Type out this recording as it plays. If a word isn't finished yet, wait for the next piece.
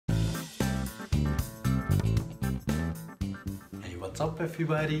What's up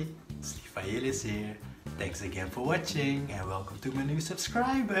everybody, Steve is here. Thanks again for watching and welcome to my new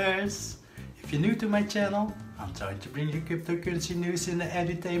subscribers. If you're new to my channel, I'm trying to bring you cryptocurrency news in an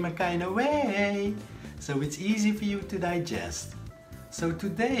entertainment kind of way, so it's easy for you to digest. So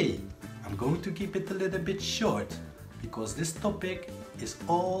today, I'm going to keep it a little bit short because this topic is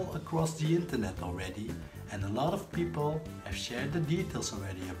all across the internet already and a lot of people have shared the details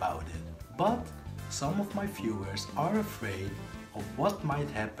already about it. But some of my viewers are afraid of what might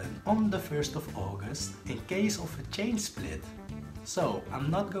happen on the 1st of August in case of a chain split. So I'm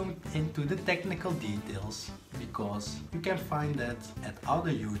not going into the technical details because you can find that at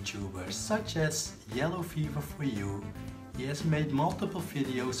other YouTubers such as Yellow Fever for You. He has made multiple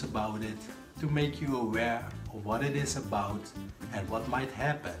videos about it to make you aware of what it is about and what might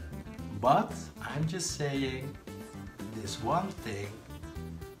happen. But I'm just saying this one thing,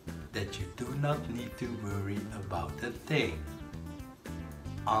 that you do not need to worry about a thing.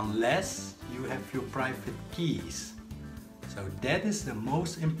 Unless you have your private keys. So that is the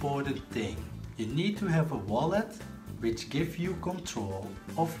most important thing. You need to have a wallet which gives you control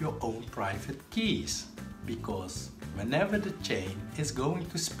of your own private keys. Because whenever the chain is going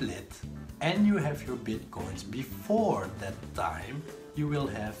to split and you have your bitcoins before that time, you will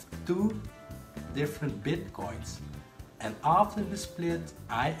have two different bitcoins. And after the split,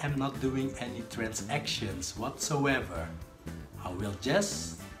 I am not doing any transactions whatsoever. I will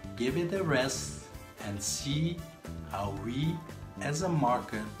just give it a rest and see how we as a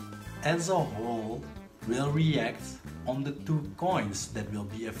market as a whole will react on the two coins that will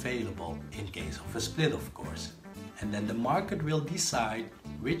be available in case of a split, of course. And then the market will decide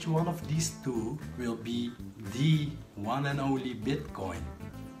which one of these two will be the one and only Bitcoin.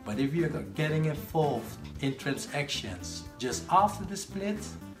 But if you're getting involved in transactions just after the split,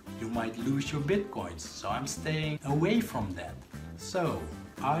 you might lose your bitcoins. So I'm staying away from that. So,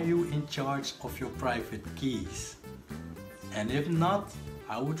 are you in charge of your private keys? And if not,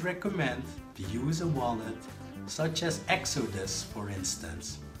 I would recommend to use a wallet such as Exodus, for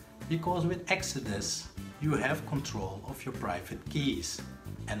instance. Because with Exodus, you have control of your private keys.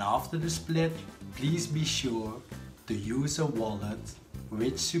 And after the split, please be sure to use a wallet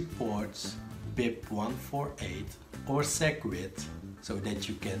which supports BIP 148 or SegWit, so that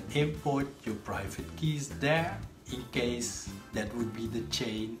you can import your private keys there in case that would be the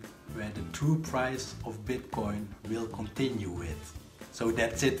chain where the true price of Bitcoin will continue with. So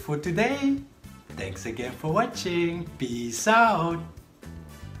that's it for today. Thanks again for watching. Peace out.